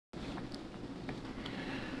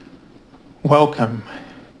Welcome.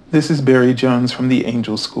 This is Barry Jones from the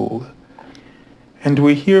Angel School, and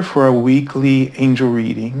we're here for our weekly angel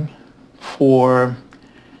reading for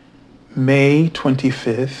May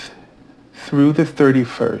 25th through the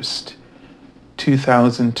 31st,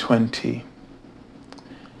 2020.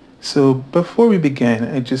 So before we begin,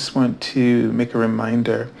 I just want to make a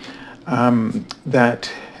reminder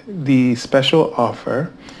that the special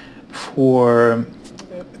offer for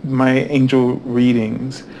my angel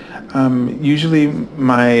readings, usually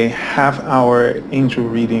my half-hour angel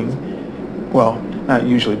reading, well, not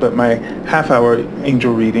usually, but my half-hour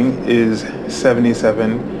angel reading is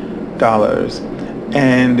 $77.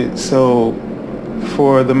 And so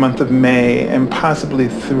for the month of May and possibly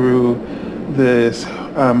through this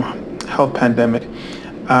health pandemic,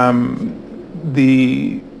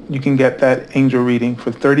 you can get that angel reading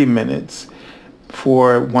for 30 minutes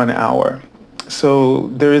for 1 hour. So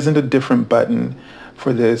there isn't a different button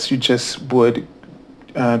for this. You just would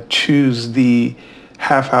choose the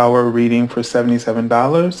half-hour reading for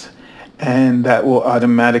 $77, and that will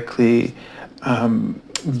automatically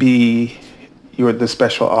be the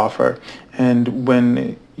special offer. And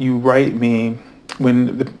when you write me,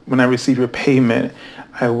 when I receive your payment,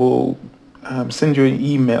 I will send you an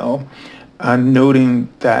email noting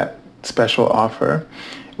that special offer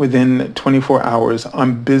within 24 hours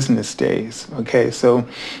on business days. Okay, so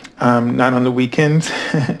not on the weekends.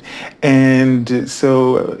 And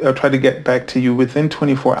so I'll try to get back to you within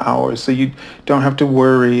 24 hours so you don't have to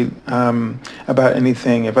worry about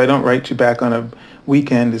anything. If I don't write you back on a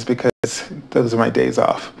weekend, it's because those are my days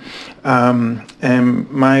off. And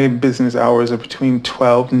my business hours are between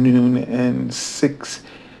 12 noon and 6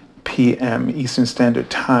 p.m. Eastern Standard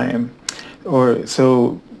Time.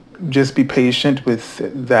 So just be patient with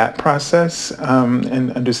that process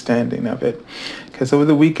and understanding of it. Because over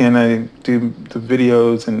the weekend I do the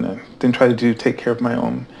videos and then try to take care of my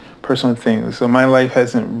own personal things. So my life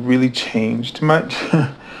hasn't really changed much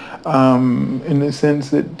in the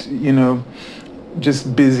sense that,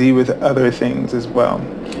 just busy with other things as well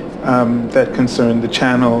that concern the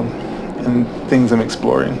channel and things I'm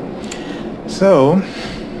exploring. So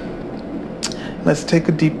let's take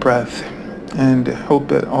a deep breath and hope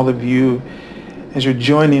that all of you, as you're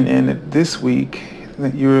joining in this week,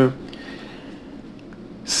 that you're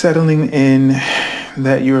settling in,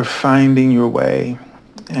 that you're finding your way,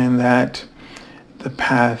 and that the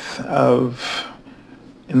path of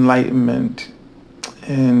enlightenment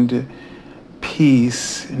and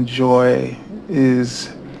peace and joy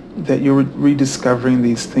is that you're rediscovering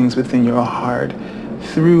these things within your heart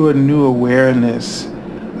through a new awareness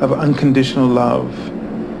of unconditional love,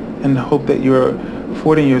 and hope that you're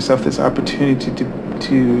affording yourself this opportunity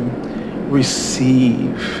to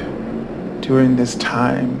receive during this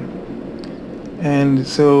time. And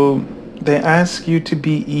so they ask you to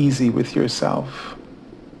be easy with yourself.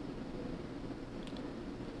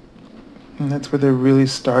 And that's where they're really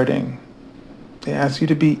starting. They ask you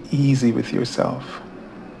to be easy with yourself.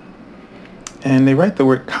 And they write the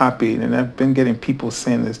word copied, and I've been getting people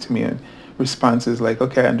saying this to me in responses like,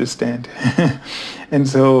 okay, I understand. And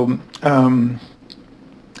so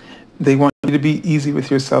they want you to be easy with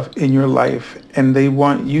yourself in your life, and they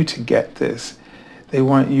want you to get this. They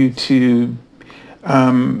want you to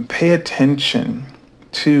pay attention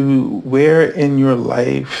to where in your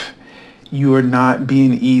life you are not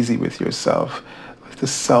being easy with yourself, like the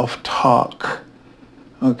self-talk,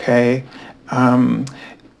 okay?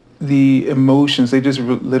 The emotions, they just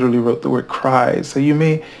literally wrote the word cry. So you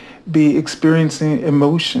may be experiencing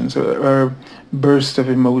emotions or bursts of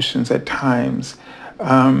emotions at times.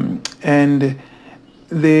 And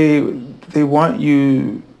they want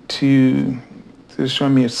you to show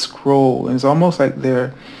me a scroll. And it's almost like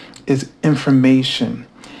there is information.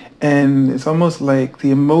 And it's almost like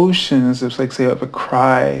the emotions, it's like, say, of a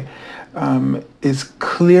cry, is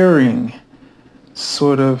clearing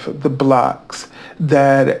sort of the blocks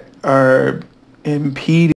that are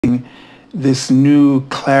impeding this new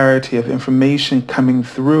clarity of information coming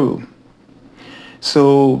through.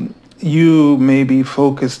 So you may be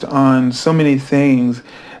focused on so many things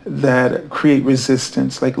that create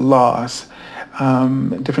resistance, like loss,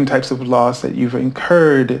 different types of loss that you've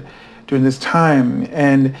incurred during this time.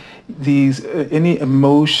 And these any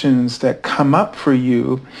emotions that come up for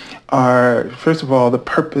you are, first of all, the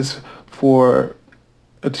purpose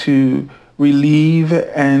to relieve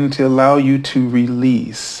and to allow you to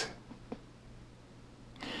release.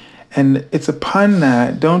 And it's upon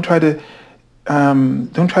that, don't try to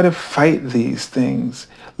fight these things.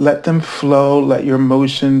 Let them flow, let your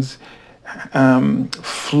emotions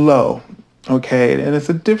flow, okay? And it's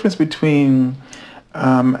a difference between,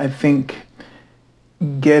 I think,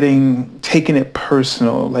 taking it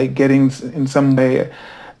personal, like getting in some way,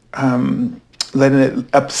 letting it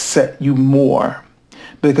upset you more,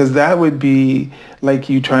 because that would be like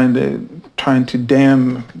you trying to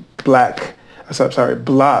block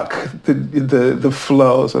the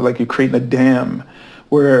flow. So like you're creating a dam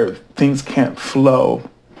where things can't flow.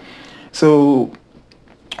 So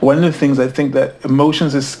one of the things I think that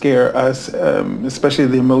emotions that scare us, especially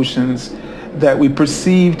the emotions that we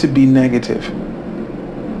perceive to be negative,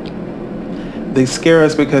 they scare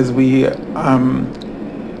us because it's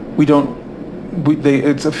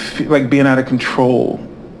like being out of control.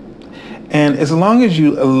 And as long as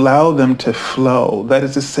you allow them to flow, that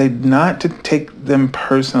is to say, not to take them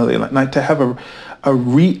personally, not to have a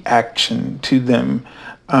reaction to them,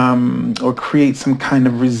 or create some kind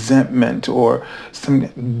of resentment or some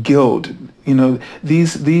guilt.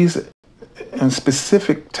 These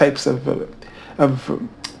specific types of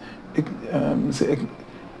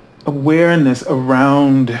awareness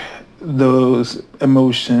around those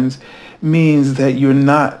emotions means that you're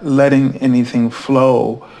not letting anything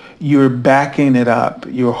flow. You're backing it up,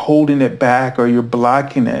 you're holding it back, or you're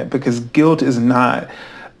blocking it, because guilt is not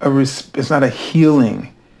it's not a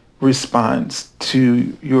healing response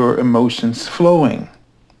to your emotions flowing.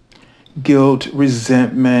 Guilt,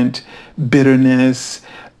 resentment, bitterness,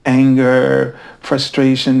 anger,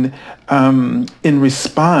 frustration, in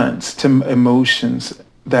response to emotions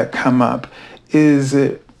that come up is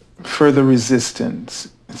further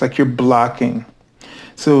resistance. It's like you're blocking.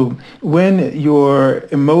 So when your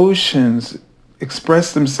emotions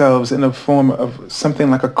express themselves in a form of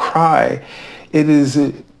something like a cry, it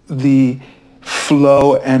is the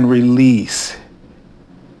flow and release.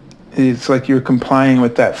 It's like you're complying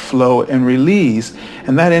with that flow and release,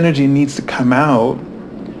 and that energy needs to come out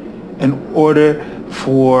in order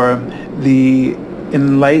for the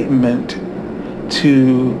enlightenment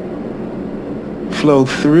to flow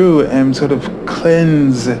through and sort of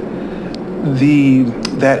cleanse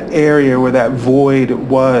that area where that void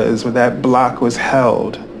was, where that block was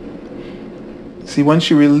held. See, once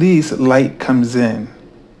you release, light comes in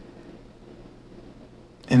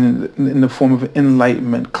the form of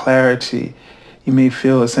enlightenment, clarity. You may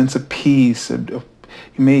feel a sense of peace. You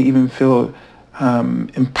may even feel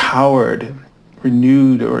empowered,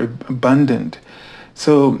 renewed, or abundant.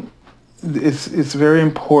 So it's very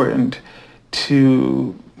important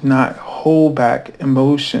to not hold back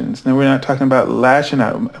emotions. Now, we're not talking about lashing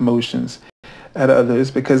out emotions at others,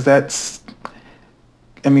 because there's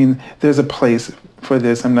a place for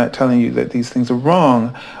this. I'm not telling you that these things are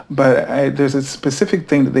wrong, but there's a specific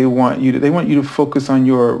thing that they want you to focus on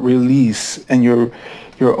your release and your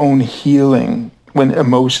own healing when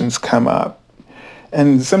emotions come up.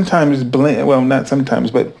 And sometimes not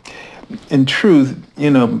sometimes, but in truth,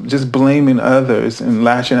 just blaming others and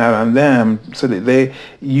lashing out on them so that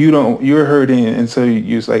you're hurting, and so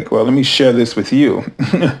you're like, well, let me share this with you,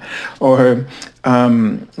 or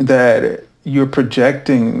that you're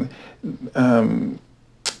projecting or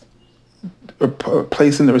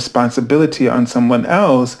placing the responsibility on someone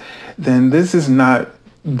else, then this is not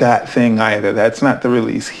that thing either. That's not the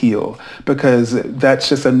release heal, because that's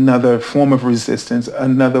just another form of resistance,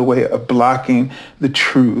 another way of blocking the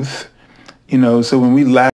truth. So when we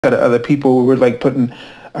lash out at other people, we're like putting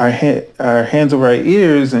our hands over our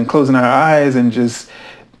ears and closing our eyes and just,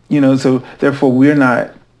 so therefore we're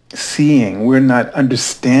not seeing, we're not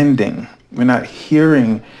understanding, we're not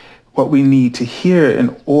hearing what we need to hear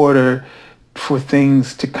in order for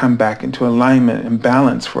things to come back into alignment and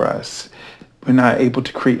balance for us. We're not able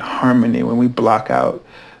to create harmony when we block out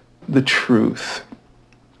the truth.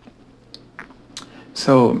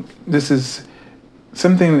 So this is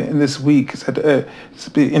something in this week. It's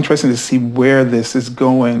be interesting to see where this is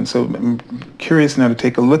going. So I'm curious now to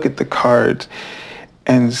take a look at the cards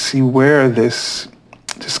and see where this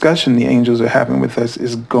discussion the angels are having with us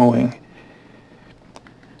is going.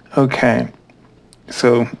 Okay,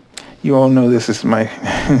 so you all know this is my,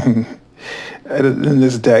 in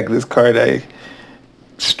this deck, this card I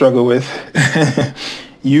struggle with.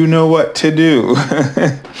 You know what to do.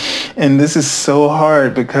 And this is so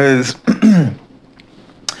hard because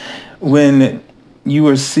when you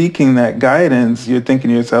are seeking that guidance, you're thinking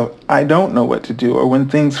to yourself, I don't know what to do. Or when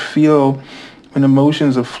when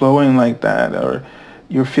emotions are flowing like that, or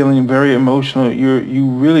you're feeling very emotional, you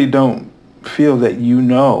really don't feel that you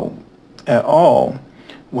know at all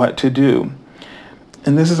what to do.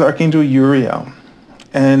 And this is Archangel Uriel.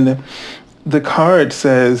 And the card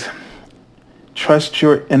says, trust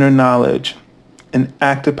your inner knowledge and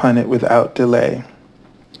act upon it without delay.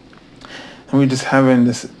 And we're just having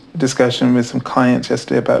this discussion with some clients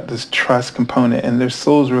yesterday about this trust component, and their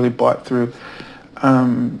souls really brought through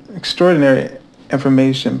extraordinary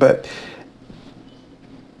information. But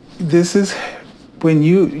this is when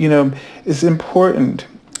it's important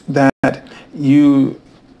that you,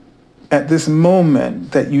 at this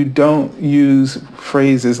moment, that you don't use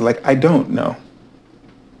phrases like, I don't know.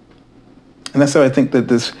 And that's how I think that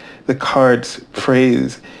the card's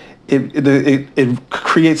phrase, it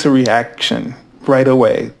creates a reaction right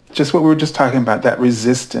away. Just what we were just talking about, that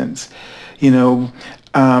resistance, and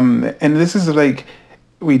this is like,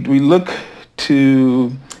 we look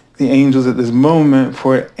to the angels at this moment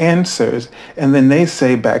for answers, and then they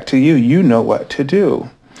say back to you, you know what to do.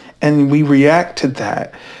 And we react to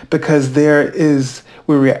that because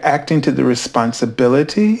we're reacting to the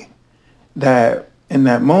responsibility that in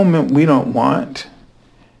that moment we don't want,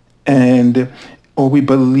 or we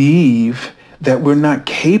believe that we're not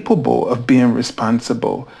capable of being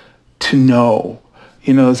responsible to know.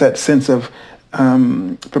 It's that sense of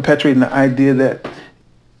perpetuating the idea that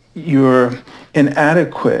you're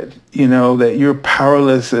inadequate, that you're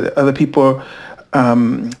powerless, that other people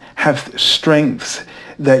have strengths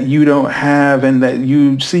that you don't have, and that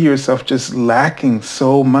you see yourself just lacking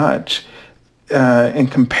so much in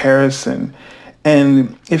comparison.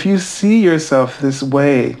 And if you see yourself this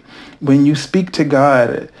way, when you speak to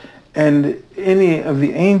God and any of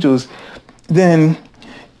the angels, then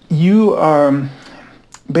you are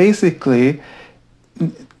basically,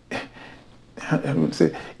 I would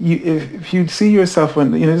say, if you see yourself,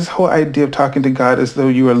 this whole idea of talking to God as though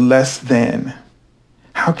you are less than,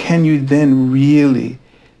 how can you then really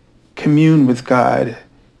commune with God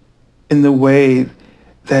in the way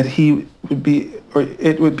that he would be, or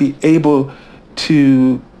it would be able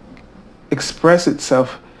to express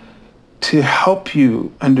itself to help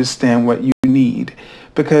you understand what you need?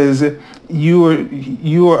 Because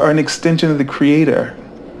you are an extension of the Creator,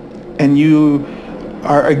 and you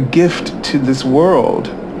are a gift to this world.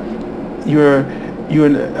 You're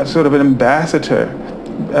a sort of an ambassador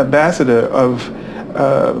of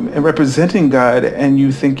and representing God, and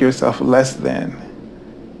you think yourself less than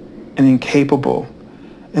and incapable.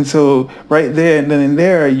 And so right there and then and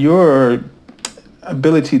there, your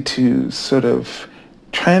ability to sort of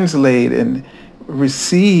translate and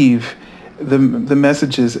receive the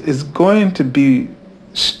messages is going to be,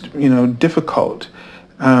 difficult.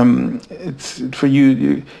 It's for you.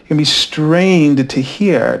 You can be strained to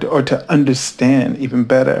hear or to understand even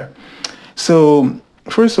better. So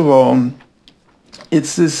first of all,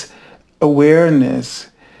 it's this awareness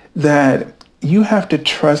that you have to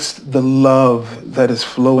trust the love that is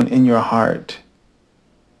flowing in your heart.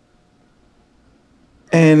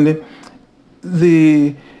 And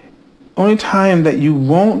the only time that you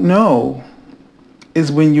won't know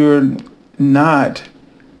is when you're not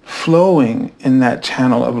flowing in that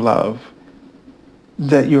channel of love,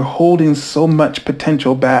 that you're holding so much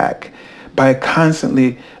potential back by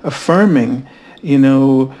constantly affirming,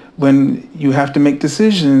 when you have to make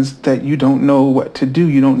decisions that you don't know what to do.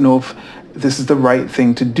 You don't know if this is the right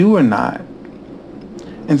thing to do or not.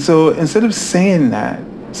 And so instead of saying that,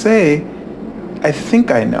 say, I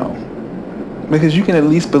think I know. Because you can at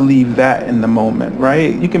least believe that in the moment,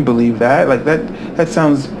 right? You can believe that. Like that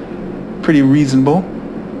sounds pretty reasonable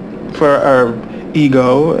for our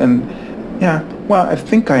ego. And yeah, well, I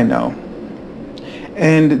think I know.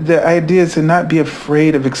 And the idea is to not be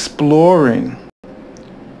afraid of exploring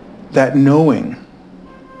that knowing.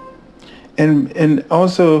 And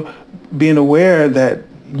also being aware that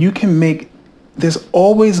you can there's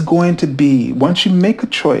always going to be, once you make a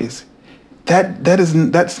choice,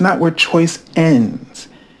 that's not where choice ends.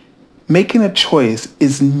 Making a choice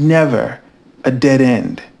is never a dead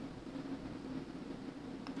end.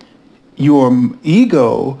 Your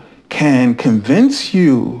ego can convince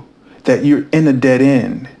you that you're in a dead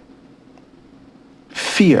end.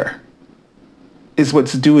 Fear is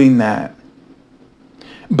what's doing that.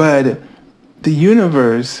 But the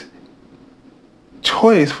universe,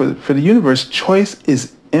 choice, for the universe, choice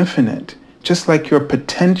is infinite. Just like your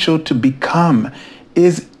potential to become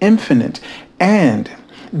is infinite. And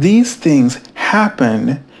these things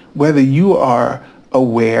happen whether you are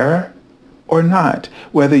aware or not,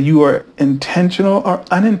 whether you are intentional or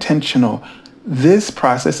unintentional. This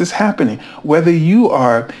process is happening. Whether you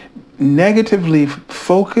are negatively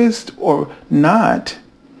focused or not,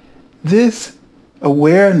 this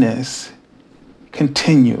awareness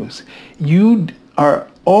continues. You are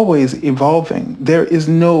always evolving. There is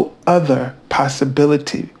no other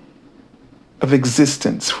possibility of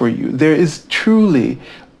existence for you. There is truly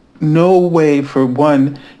no way for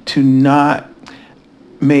one to not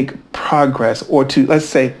make progress or to, let's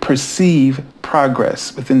say, perceive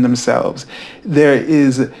progress within themselves. There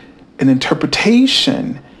is an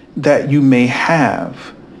interpretation that you may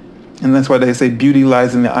have. And that's why they say beauty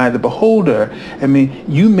lies in the eye of the beholder. I mean,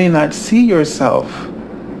 you may not see yourself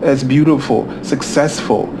as beautiful,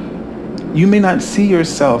 successful. You may not see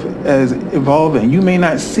yourself as evolving. You may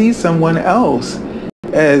not see someone else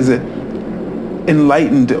as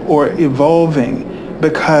enlightened or evolving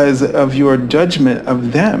because of your judgment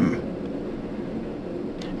of them.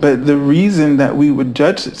 But the reason that we would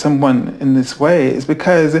judge someone in this way is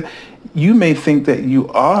because you may think that you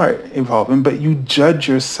are evolving, but you judge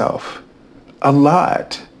yourself a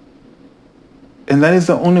lot. And that is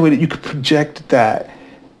the only way that you could project that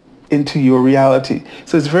into your reality.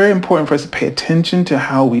 So it's very important for us to pay attention to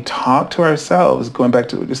how we talk to ourselves, going back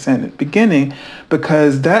to what you were saying at the beginning,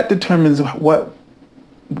 because that determines what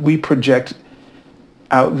we project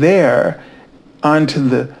out there onto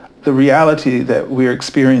the reality that we're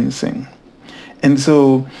experiencing. And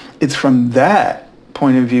so it's from that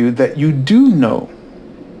point of view that you do know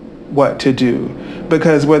what to do,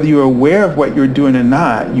 because whether you're aware of what you're doing or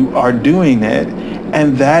not, you are doing it.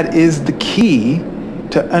 And that is the key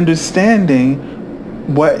to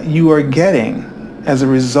understanding what you are getting as a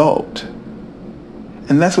result.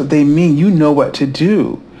 And that's what they mean. You know what to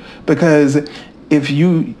do. Because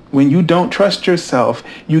when you don't trust yourself,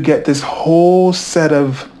 you get this whole set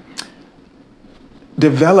of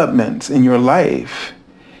developments in your life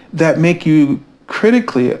that make you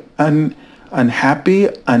critically unhappy,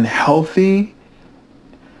 unhealthy.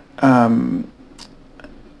 I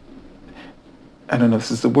don't know if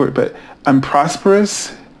this is the word, but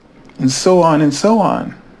unprosperous, and so on and so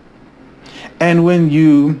on. And when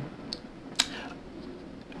you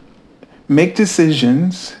make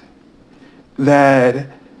decisions that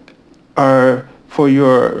are for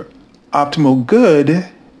your optimal good,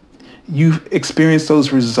 you experience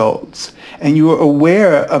those results. And you are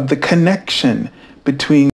aware of the connection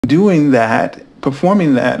between doing that,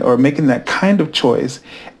 performing that, or making that kind of choice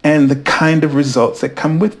and the kind of results that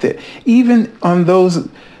come with it. Even on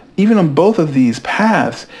both of these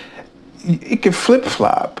paths, it can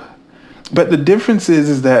flip-flop. But the difference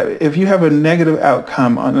is that if you have a negative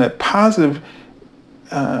outcome on a positive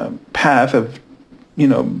path of,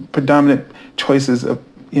 predominant choices of,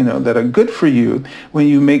 that are good for you, when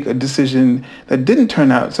you make a decision that didn't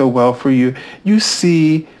turn out so well for you, you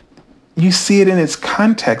see it in its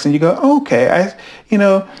context and you go, oh, okay,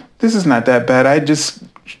 this is not that bad. I just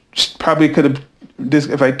probably could have,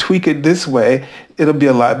 if I tweak it this way, it'll be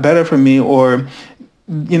a lot better for me. Or,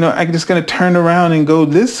 I'm just going to turn around and go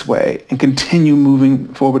this way and continue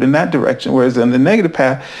moving forward in that direction. Whereas on the negative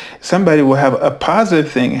path, somebody will have a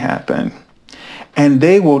positive thing happen and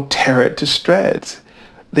they will tear it to shreds.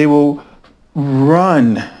 They will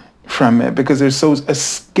run from it because they're so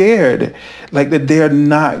scared, like that they are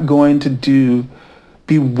not going to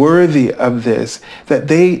be worthy of this, that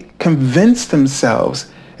they convince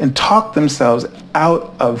themselves and talk themselves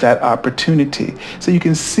out of that opportunity. So you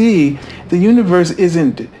can see the universe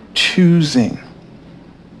isn't choosing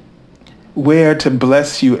where to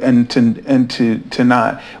bless you and to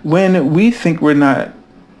not. When we think we're not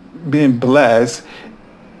being blessed,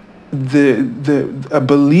 a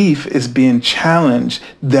belief is being challenged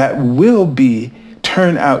that will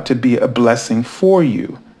turn out to be a blessing for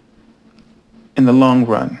you in the long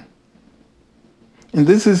run. And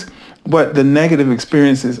this is what the negative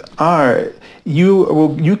experiences are.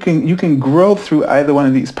 You can grow through either one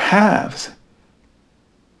of these paths,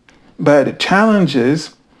 but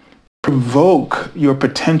challenges provoke your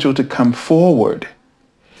potential to come forward.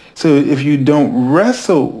 So if you don't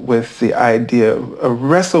wrestle with the idea, or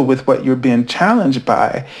wrestle with what you're being challenged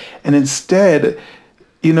by, and instead,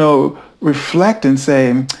 reflect and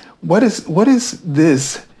say, what is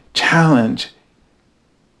this challenge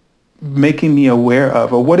making me aware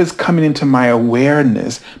of, or what is coming into my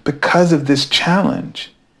awareness because of this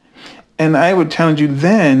challenge? And I would challenge you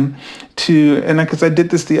then because I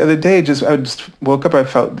did this the other day, I just woke up, I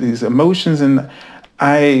felt these emotions, and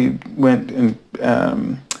I went and,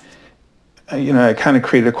 I kind of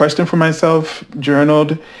created a question for myself,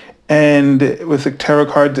 journaled, and with the tarot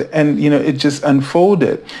cards, and, it just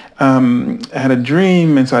unfolded. I had a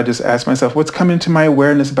dream, and so I just asked myself, what's coming to my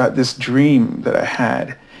awareness about this dream that I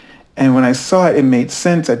had? And when I saw it, it made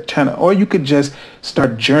sense. Or you could just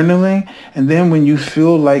start journaling, and then when you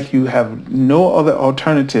feel like you have no other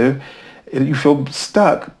alternative, you feel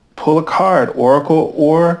stuck, pull a card, oracle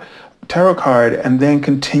or tarot card, and then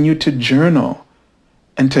continue to journal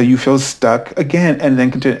until you feel stuck again, and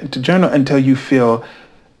then continue to journal until you feel,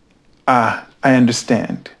 I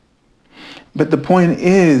understand. But the point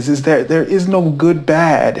is that there is no good,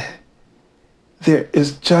 bad. There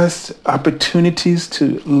is just opportunities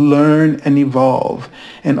to learn and evolve.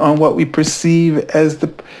 And on what we perceive as the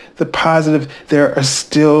positive, there are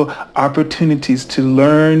still opportunities to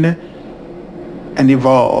learn and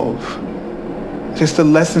evolve. Just the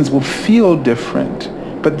lessons will feel different,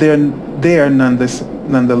 but they're there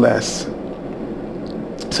nonetheless.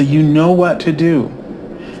 So you know what to do.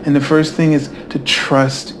 And the first thing is to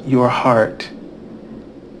trust your heart.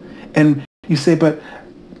 And you say, but,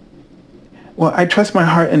 well, I trust my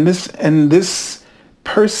heart and this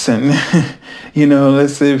person,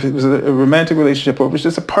 let's say if it was a romantic relationship or it was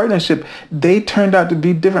just a partnership, they turned out to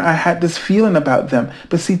be different. I had this feeling about them.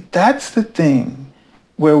 But see, that's the thing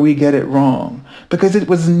where we get it wrong, because it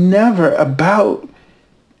was never about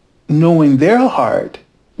knowing their heart.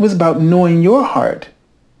 It was about knowing your heart.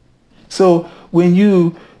 So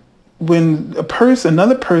when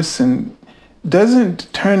another person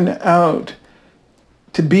doesn't turn out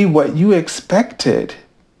to be what you expected,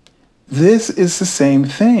 this is the same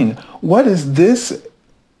thing. What is this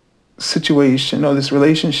situation or this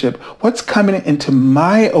relationship? What's coming into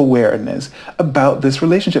my awareness about this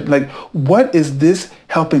relationship? Like, what is this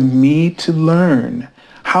helping me to learn?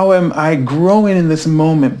 How am I growing in this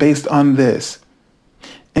moment based on this?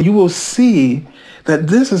 And you will see that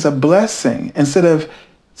this is a blessing instead of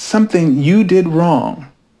something you did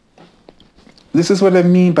wrong. This is what I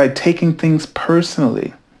mean by taking things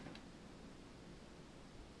personally.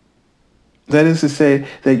 That is to say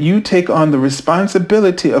that you take on the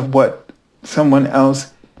responsibility of what someone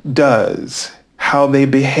else does, how they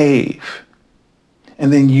behave,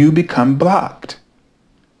 and then you become blocked.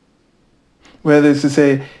 Whether it's to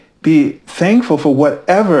say, be thankful for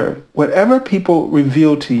whatever people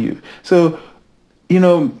reveal to you. So,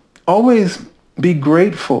 always be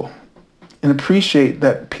grateful and appreciate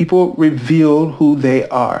that people reveal who they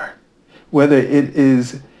are, whether it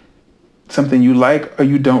is something you like or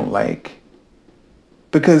you don't like.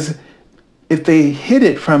 Because if they hid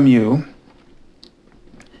it from you,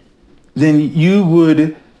 then you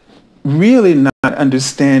would really not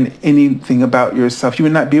understand anything about yourself. You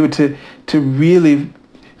would not be able to really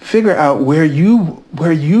figure out where you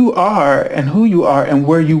are and who you are and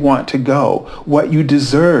where you want to go, what you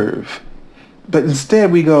deserve. But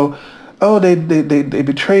instead we go, oh, they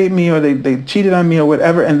betrayed me, or they cheated on me, or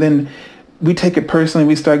whatever, and then we take it personally.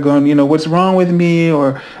 We start going, what's wrong with me,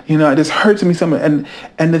 or it just hurts me something.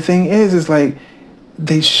 And the thing is like,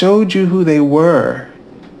 they showed you who they were.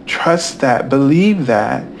 Trust that, believe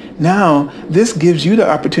that. Now this gives you the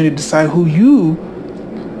opportunity to decide who you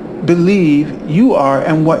believe you are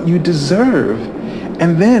and what you deserve,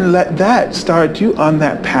 and then let that start you on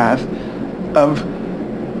that path of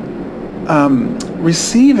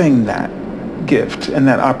receiving that gift and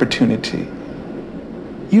that opportunity.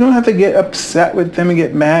 You don't have to get upset with them and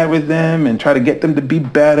get mad with them and try to get them to be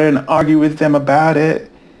better and argue with them about it.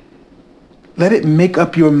 Let it make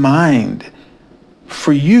up your mind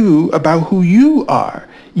for you about who you are.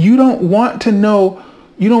 You don't want to know,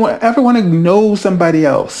 you don't ever want to know somebody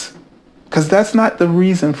else, because that's not the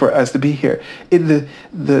reason for us to be here.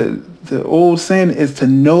 The old saying is to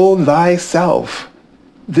know thyself.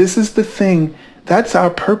 This is the thing. That's our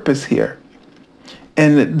purpose here.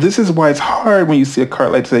 And this is why it's hard when you see a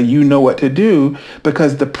card like say, you know what to do,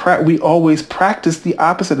 because we always practice the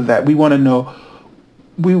opposite of that. We want to know,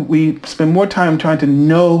 we spend more time trying to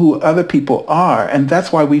know who other people are. And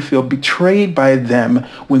that's why we feel betrayed by them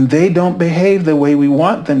when they don't behave the way we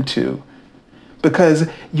want them to. Because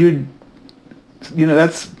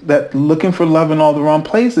that's that looking for love in all the wrong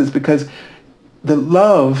places, because the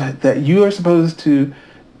love that you are supposed to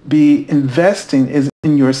be investing is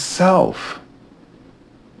in yourself.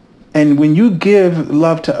 And when you give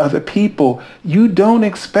love to other people, you don't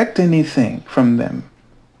expect anything from them.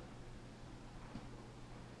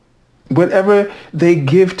 Whatever they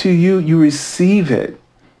give to you, you receive it.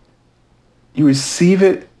 You receive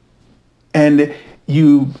it and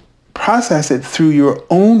you process it through your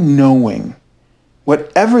own knowing.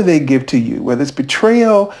 Whatever they give to you, whether it's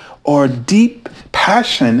betrayal or deep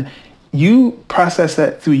passion, you process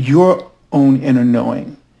that through your own inner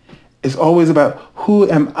knowing. It's always about, who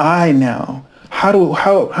am I now? How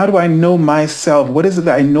do I know myself? What is it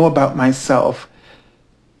that I know about myself?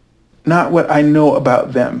 Not what I know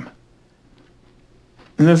about them.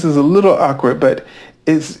 And this is a little awkward, but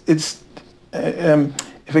if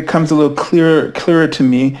it comes a little clearer to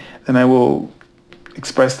me, then I will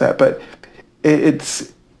express that. But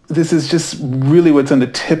this is just really what's on the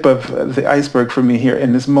tip of the iceberg for me here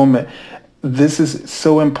in this moment. This is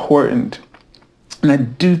so important. And I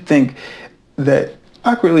do think that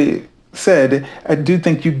awkwardly, said, I do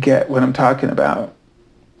think you get what I'm talking about,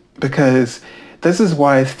 because this is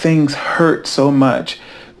why things hurt so much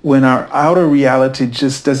when our outer reality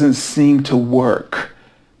just doesn't seem to work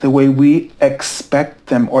the way we expect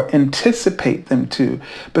them or anticipate them to,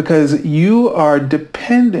 because you are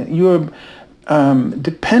dependent. You're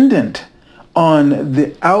dependent on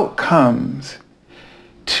the outcomes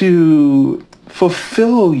to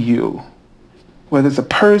fulfill you, whether it's a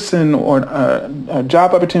person or a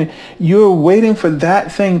job opportunity. You're waiting for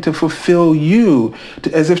that thing to fulfill you,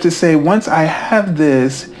 as if to say, once I have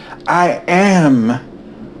this, I am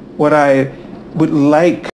what I would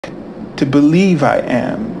like to believe I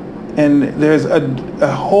am. And there's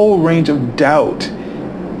a whole range of doubt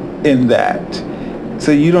in that.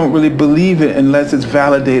 So you don't really believe it unless it's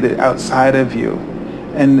validated outside of you.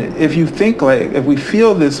 And if you think like, if we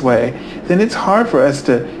feel this way, then it's hard for us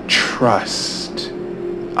to trust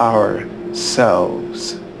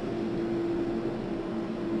ourselves.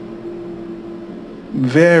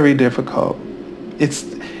 Very difficult. It's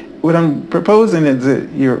what I'm proposing is that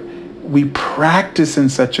we practice in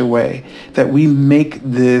such a way that we make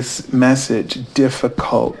this message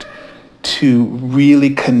difficult to really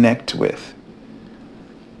connect with.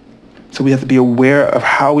 So we have to be aware of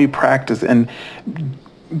how we practice, and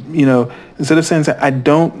instead of saying I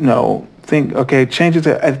don't know, think, okay, change it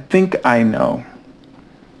to I think I know.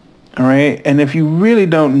 All right? And if you really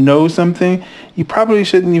don't know something, you probably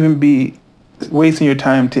shouldn't even be wasting your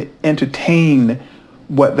time to entertain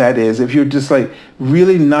what that is. If you're just like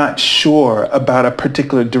really not sure about a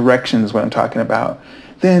particular direction is what I'm talking about,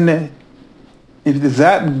 then if it's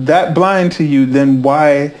that blind to you, then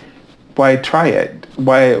why try it?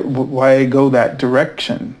 Why go that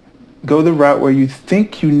direction? Go the route where you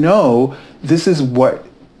think you know this is where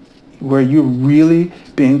you're really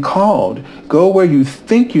being called. Go where you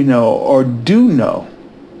think you know or do know.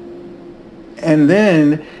 And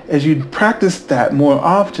then as you practice that more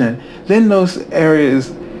often, then those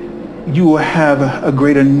areas you will have a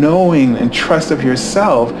greater knowing and trust of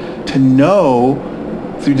yourself to know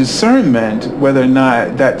through discernment whether or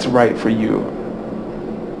not that's right for you.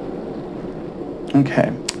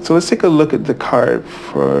 Okay, so let's take a look at the card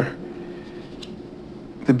for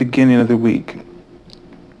the beginning of the week.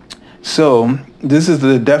 So this is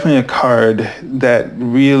definitely a card that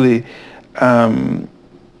really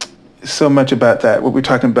so much about that, what we're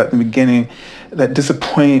talking about in the beginning, that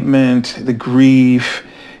disappointment, the grief,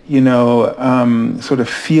 sort of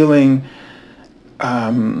feeling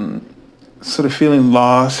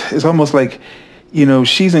lost. It's almost like,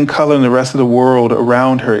 she's in color and the rest of the world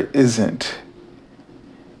around her isn't.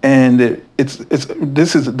 And the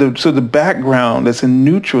background that's in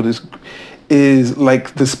neutral is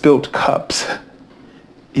like the spilt cups.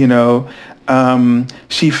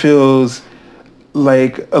 She feels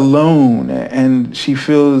like alone, and she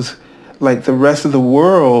feels like the rest of the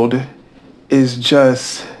world is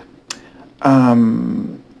just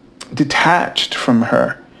detached from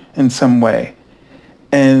her in some way.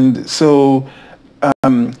 And so,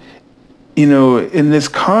 in this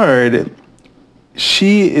card,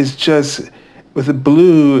 she is just, with the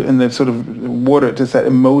blue and the sort of water, just that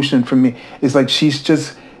emotion for me, it's like she's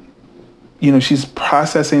just, she's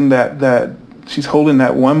processing that she's holding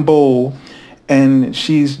that one bowl, and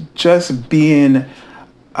she's just being,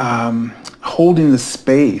 holding the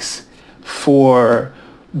space for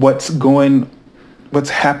what's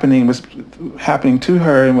happening to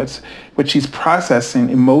her, and what she's processing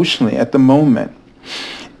emotionally at the moment.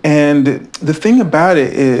 And the thing about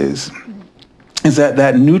it is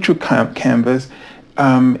that neutral canvas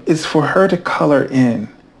is for her to color in.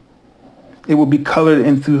 It will be colored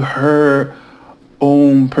in through her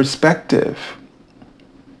own perspective.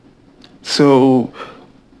 So,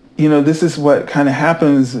 this is what kind of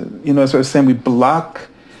happens, as I was saying, we block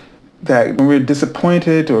that when we're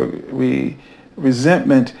disappointed or we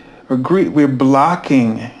resentment or grief, we're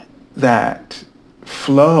blocking that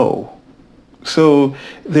flow. So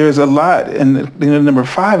there's a lot, and number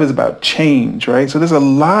 5 is about change, right? So there's a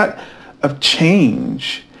lot of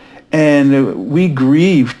change, and we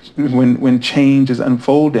grieve when change is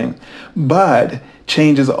unfolding, but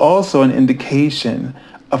change is also an indication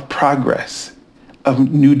of progress,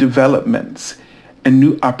 of new developments, and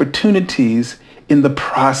new opportunities in the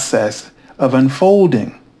process of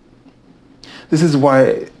unfolding. This is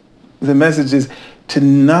why the message is to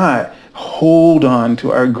not hold on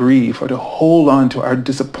to our grief, or to hold on to our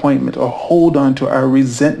disappointment, or hold on to our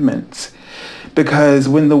resentments. Because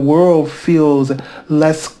when the world feels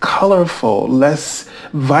less colorful, less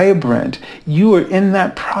vibrant, you are in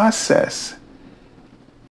that process.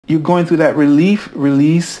 You're going through that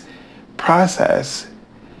release process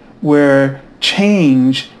where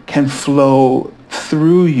change can flow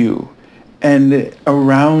through you and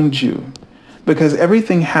around you, because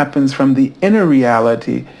everything happens from the inner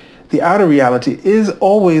reality. The outer reality is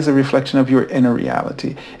always a reflection of your inner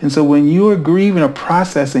reality. And so when you are grieving or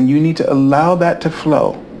processing, you need to allow that to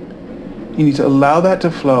flow. You need to allow that to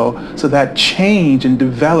flow so that change and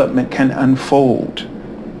development can unfold.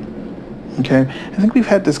 Okay? I think we've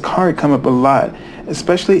had this card come up a lot,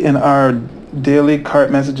 especially in our daily card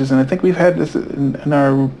messages, and I think we've had this in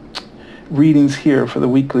our readings here for the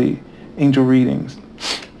weekly angel readings.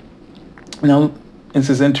 Now, this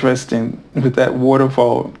is interesting with that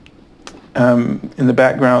waterfall in the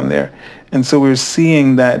background there. And so we're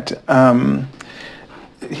seeing that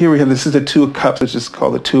here we have, this is the Two of Cups, which is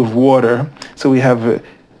called the Two of Water. So we have,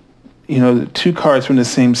 two cards from the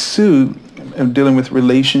same suit dealing with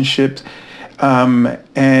relationships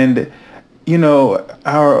and,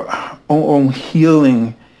 our own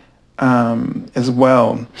healing as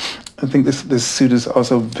well. I think this suit is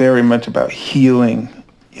also very much about healing,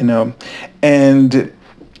 and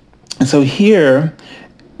so here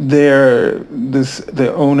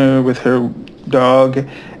the owner with her dog,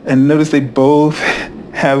 and notice they both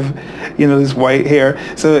have this white hair.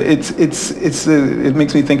 So it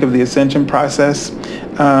makes me think of the ascension process.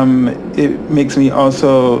 It makes me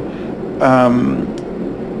also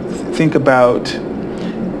think about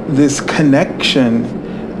this connection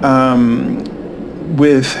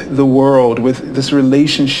with the world, with this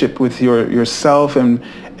relationship with yourself and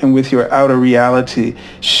with your outer reality,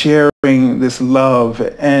 sharing this love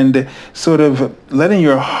and sort of letting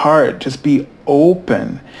your heart just be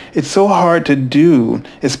open. It's so hard to do,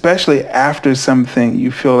 especially after something you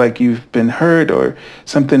feel like you've been hurt or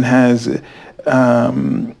something has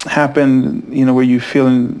happened, where you're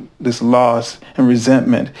feeling this loss and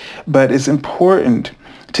resentment. But it's important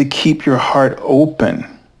to keep your heart open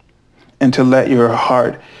and to let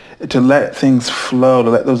things flow, to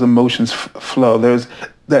let those emotions flow. There's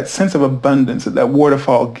that sense of abundance that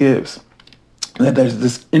waterfall gives, that there's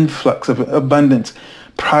this influx of abundance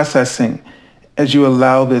processing as you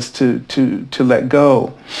allow this to let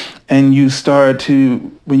go. And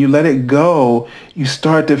when you let it go, you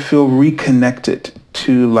start to feel reconnected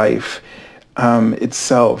to life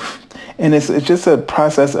itself. And it's just a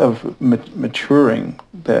process of maturing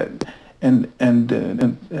and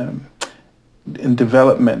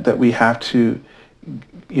development that we have to,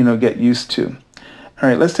 get used to. All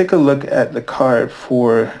right, let's take a look at the card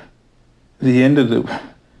for the end of the...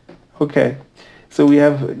 Okay, so we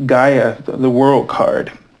have Gaia, the World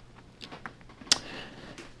card.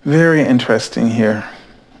 Very interesting here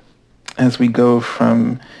as we go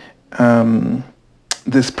from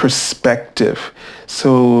this perspective.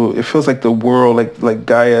 So it feels like the world, like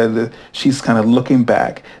Gaia, she's kind of looking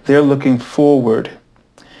back. They're looking forward,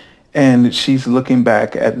 and she's looking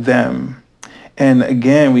back at them. And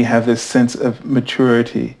again, we have this sense of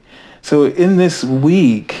maturity. So in this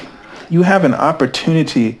week, you have an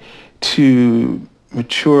opportunity to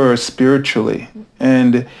mature spiritually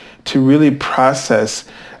and to really process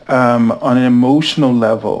on an emotional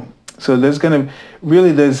level. So it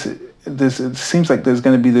seems like there's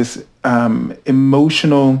going to be this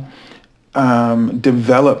emotional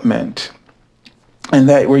development, and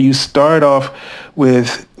that where you start off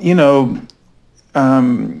with,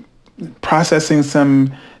 processing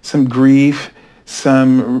some grief,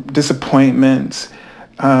 some disappointments,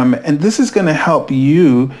 and this is going to help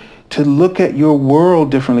you to look at your world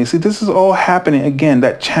differently. See, this is all happening, again,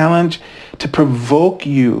 that challenge to provoke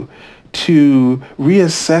you to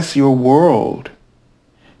reassess your world,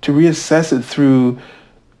 to reassess it through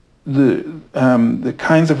the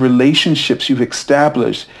kinds of relationships you've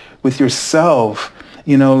established with yourself,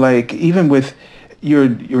 like even with your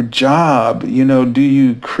job, do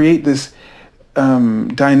you create this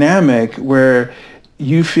dynamic where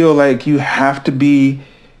you feel like you have to you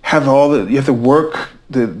have to work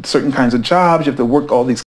the certain kinds of jobs, you have to work all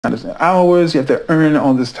these kinds of hours, you have to earn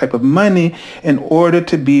all this type of money in order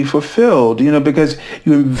to be fulfilled, because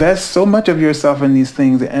you invest so much of yourself in these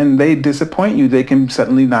things and they disappoint you. They can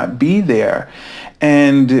suddenly not be there.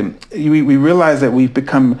 And we realize that we've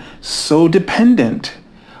become so dependent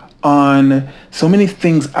on so many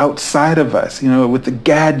things outside of us, with the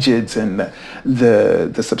gadgets and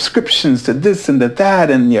the subscriptions to this and to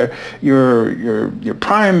that and your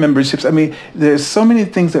Prime memberships. I mean, there's so many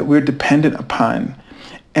things that we're dependent upon,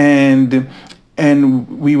 and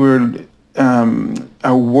we were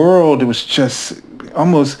our world was just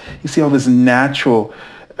almost, you see all this natural.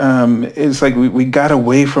 It's like we got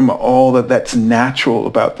away from all that's natural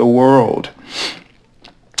about the world.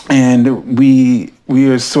 And we we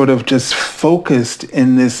are sort of just focused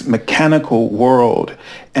in this mechanical world,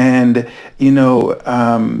 and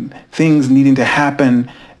things needing to happen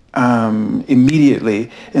immediately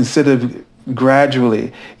instead of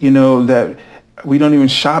gradually. That we don't even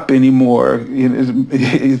shop anymore.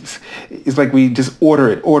 It's like we just order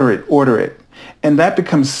it, and that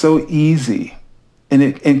becomes so easy, and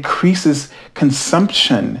it increases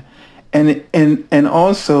consumption, and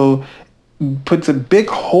also puts a big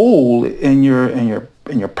hole in your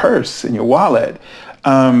purse, in your wallet,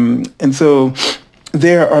 and so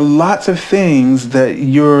there are lots of things that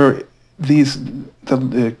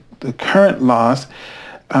the current loss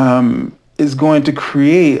is going to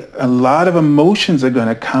create. A lot of emotions are going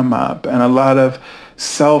to come up, and a lot of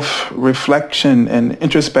self-reflection and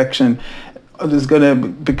introspection is going to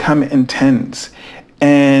become intense.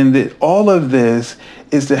 And all of this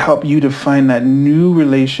is to help you to find that new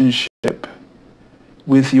relationship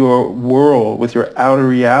with your world, with your outer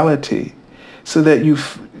reality, so that you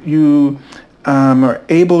are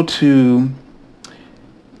able to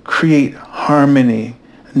create harmony,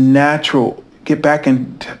 get back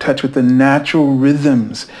in touch with the natural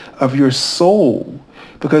rhythms of your soul,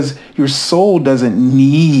 because your soul doesn't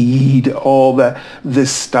need all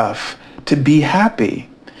this stuff to be happy.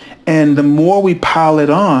 And the more we pile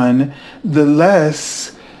it on, the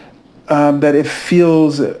less that it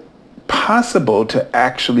feels possible to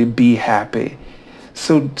actually be happy.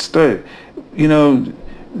 So start,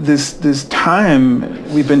 this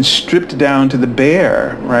time we've been stripped down to the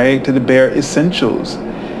bare, right? To the bare essentials.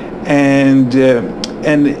 And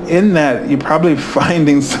in that, you're probably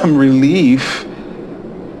finding some relief,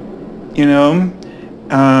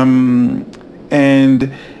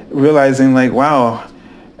 and realizing like, wow,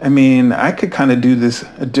 I mean, I could kind of do this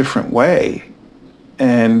a different way.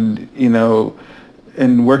 And,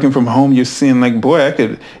 and working from home, you're seeing like, boy, I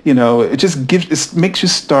could, it makes you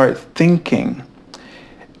start thinking.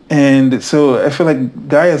 And so I feel like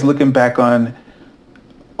Gaia's looking back on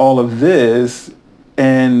all of this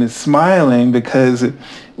and smiling, because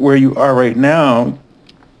where you are right now,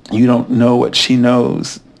 you don't know what she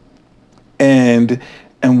knows, and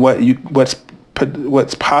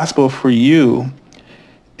what's possible for you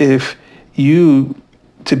if you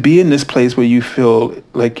to be in this place where you feel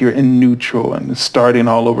like you're in neutral and starting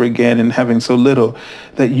all over again and having so little,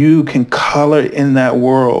 that you can color in that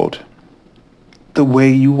world the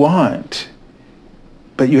way you want.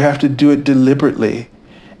 But you have to do it deliberately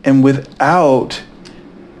and without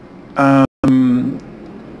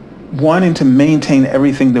wanting to maintain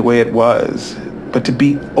everything the way it was, but to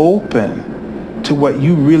be open to what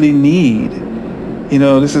you really need.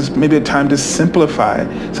 This is maybe a time to simplify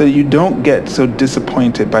so that you don't get so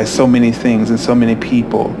disappointed by so many things and so many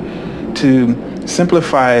people. To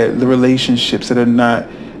simplify the relationships that are not,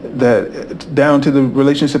 down to the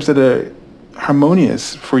relationships that are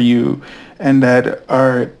harmonious for you and that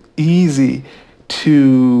are easy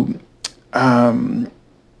to and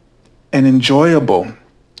enjoyable.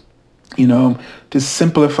 To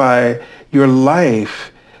simplify your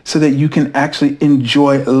life so that you can actually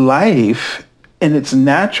enjoy life in its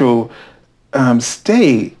natural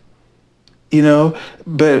state,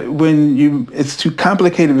 but when it's too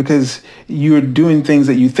complicated because you're doing things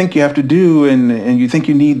that you think you have to do, and you think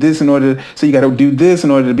you need this so you got to do this in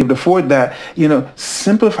order to be able to afford that.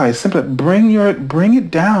 Simplify, bring it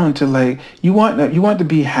down to like, you want to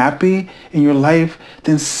be happy in your life,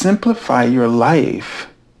 then simplify your life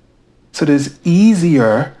so that it's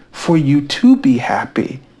easier for you to be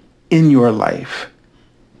happy in your life.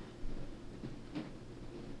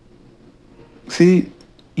 See,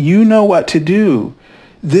 you know what to do.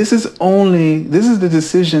 This is the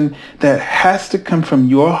decision that has to come from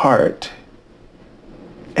your heart.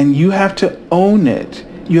 And you have to own it.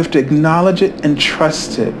 You have to acknowledge it and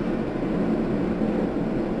trust it.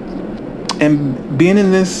 And being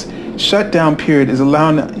in this shutdown period is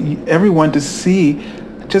allowing everyone to see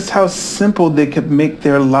just how simple they could make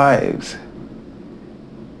their lives.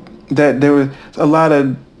 That there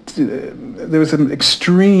was some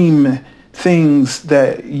extreme things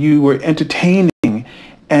that you were entertaining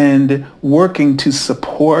and working to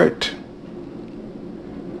support.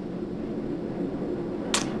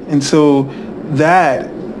 And so that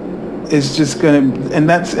is just going to, and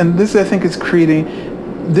this I think is creating,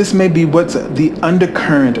 this may be what's the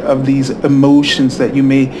undercurrent of these emotions that you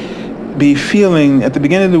may be feeling at the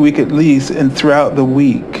beginning of the week at least, and throughout the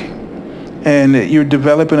week. And you're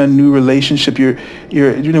developing a new relationship.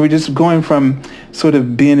 We're just going from sort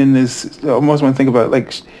of being in this, I almost want to think about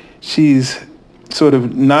like she's sort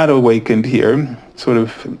of not awakened here, sort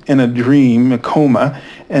of in a dream, a coma,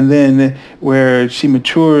 and then where she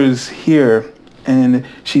matures here and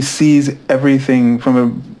she sees everything from a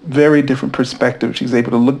very different perspective. She's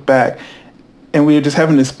able to look back, and we are just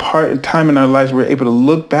having this time in our lives where we're able to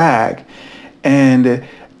look back and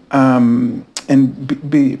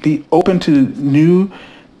be open to new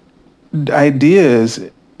ideas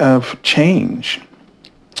of change.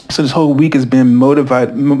 So this whole week has been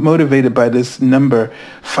motivated by this number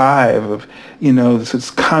 5 of, so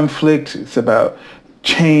it's conflict, it's about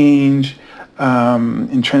change,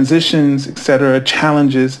 and transitions, etc.,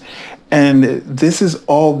 challenges. And this is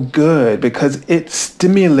all good because it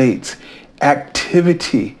stimulates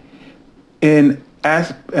activity in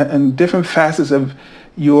different facets of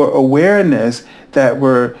your awareness that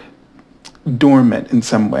were dormant in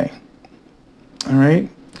some way. All right?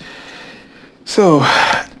 So,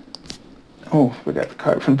 forgot the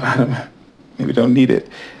card from the bottom. Maybe don't need it.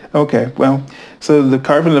 Okay, well, so the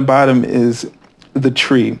card from the bottom is the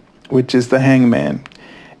tree, which is the hangman.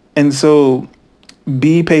 And so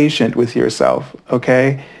be patient with yourself,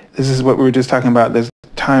 okay? This is what we were just talking about. There's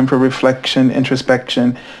time for reflection,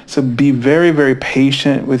 introspection. So be very, very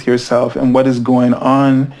patient with yourself and what is going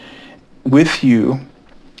on with you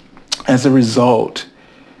as a result.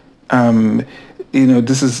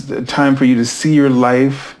 This is a time for you to see your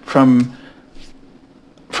life from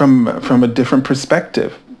a different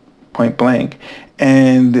perspective, point blank.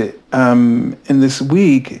 And in this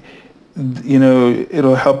week,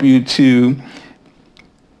 it'll help you to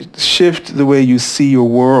shift the way you see your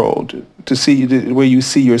world, to see the way you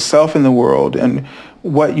see yourself in the world, and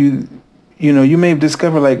what you may have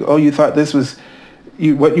discovered, like, you thought this was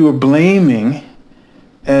what you were blaming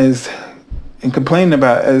as and complaining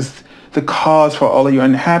about as the cause for all of your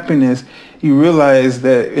unhappiness. You realize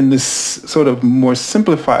that in this sort of more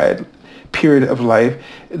simplified period of life,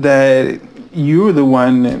 that you're the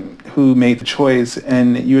one who made the choice,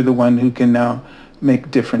 and you're the one who can now make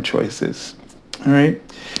different choices. All right?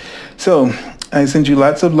 So I send you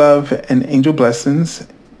lots of love and angel blessings,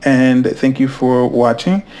 and thank you for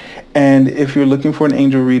watching. And if you're looking for an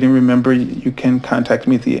angel reading, remember you can contact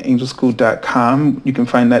me at theangelschool.com. You can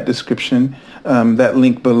find that description, that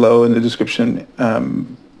link below in the description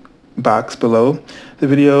box below the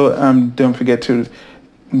video. Don't forget to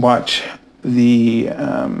watch the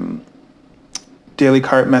daily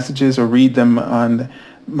card messages or read them on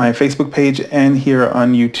my Facebook page and here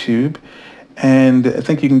on YouTube. And I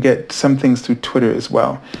think you can get some things through Twitter as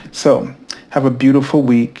well. So have a beautiful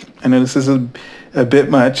week. I know this is a bit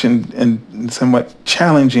much and somewhat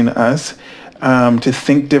challenging us to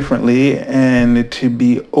think differently and to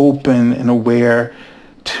be open and aware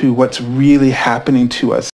to what's really happening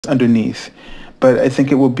to us underneath. But I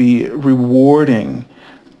think it will be rewarding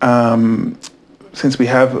since we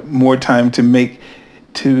have more time to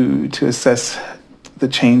assess the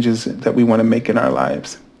changes that we want to make in our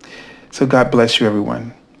lives. So God bless you,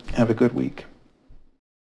 everyone. Have a good week.